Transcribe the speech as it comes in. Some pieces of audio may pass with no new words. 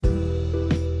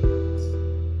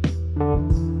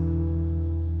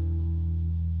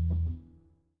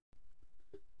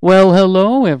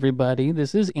hello, everybody.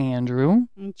 This is Andrew.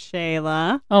 And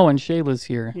Shayla. Oh, and Shayla's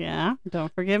here. Yeah,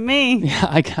 don't forget me.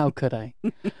 Yeah, how could I?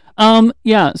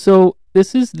 Yeah, so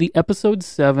this is the episode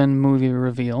 7 movie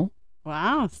reveal.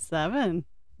 Wow, 7.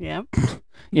 Yep.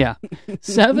 Yeah,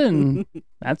 7.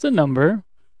 That's a number.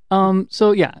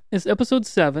 So yeah, it's episode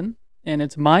 7, and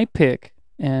it's my pick.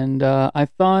 And I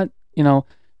thought,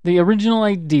 the original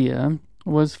idea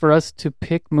was for us to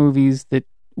pick movies that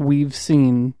we've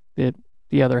seen that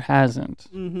the other hasn't.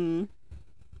 Mm-hmm.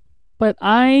 But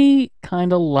I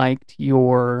kind of liked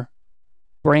your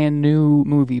brand new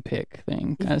movie pick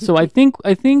thing. So I think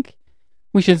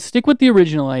we should stick with the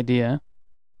original idea.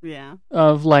 Yeah.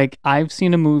 Of like, I've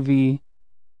seen a movie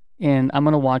and I'm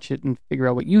going to watch it and figure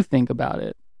out what you think about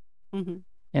it. Mm-hmm.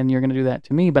 And you're going to do that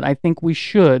to me. But I think we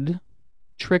should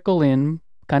trickle in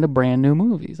kind of brand new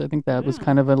movies. I think that was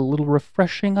kind of a little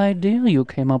refreshing idea you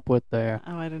came up with there.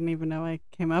 Oh, I didn't even know I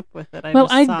came up with it.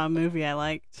 I saw a movie I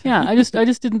liked. Yeah, I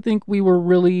just didn't think we were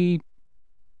really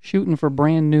shooting for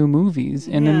brand new movies.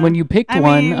 And then when you picked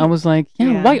one, I was like,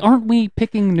 why aren't we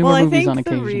picking newer movies on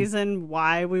occasion? I think the reason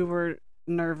why we were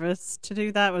nervous to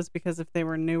do that was because if they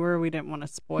were newer, we didn't want to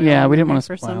spoil we didn't want to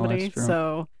for somebody.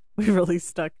 So we really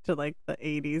stuck to like the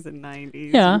 80s and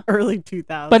 90s, and early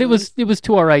 2000s. But it was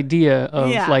to our idea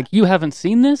of like, you haven't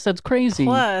seen this? That's crazy.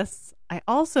 Plus, I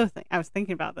also think, I was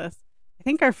thinking about this, I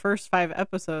think our first 5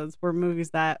 episodes were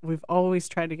movies that we've always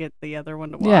tried to get the other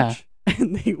one to watch,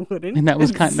 and they wouldn't. And that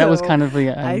was kind of the...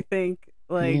 I think,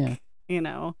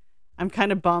 I'm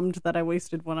kind of bummed that I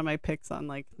wasted one of my picks on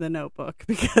like The Notebook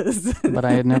because... But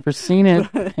I had never seen it,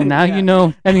 and now you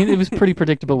know. I mean, it was pretty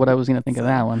predictable what I was going to think of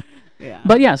that one. Yeah.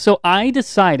 But yeah, so I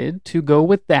decided to go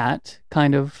with that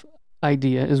kind of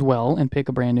idea as well and pick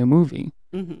a brand new movie.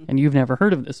 Mm-hmm. And you've never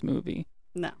heard of this movie.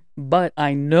 No. But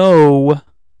I know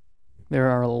there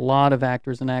are a lot of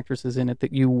actors and actresses in it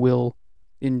that you will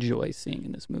enjoy seeing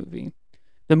in this movie.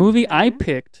 The movie I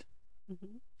picked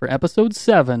for episode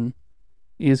 7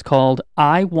 is called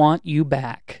I Want You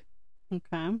Back.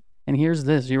 Okay. And here's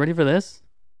this. Are you ready for this?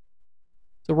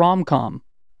 It's a rom-com.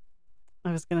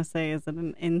 I was going to say, is it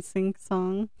an NSYNC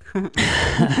song?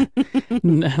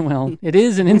 Well, it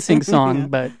is an NSYNC song,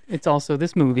 but it's also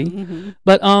this movie. Mm-hmm.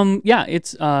 But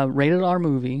it's a rated R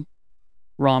movie,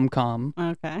 rom-com.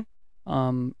 Okay.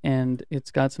 And it's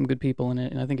got some good people in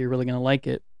it, and I think you're really going to like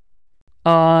it.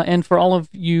 And for all of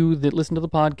you that listen to the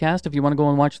podcast, if you want to go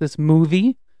and watch this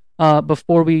movie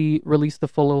before we release the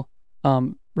full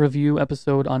review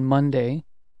episode on Monday,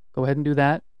 go ahead and do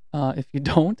that. If you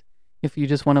don't, if you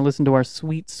just want to listen to our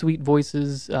sweet, sweet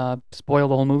voices spoil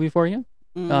the whole movie for you,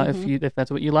 if that's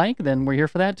what you like, then we're here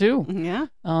for that too. Yeah.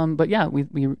 But yeah,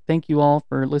 we thank you all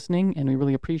for listening, and we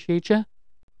really appreciate you.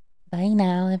 Bye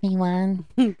now, everyone.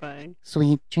 Bye.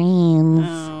 Sweet dreams.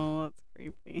 Oh.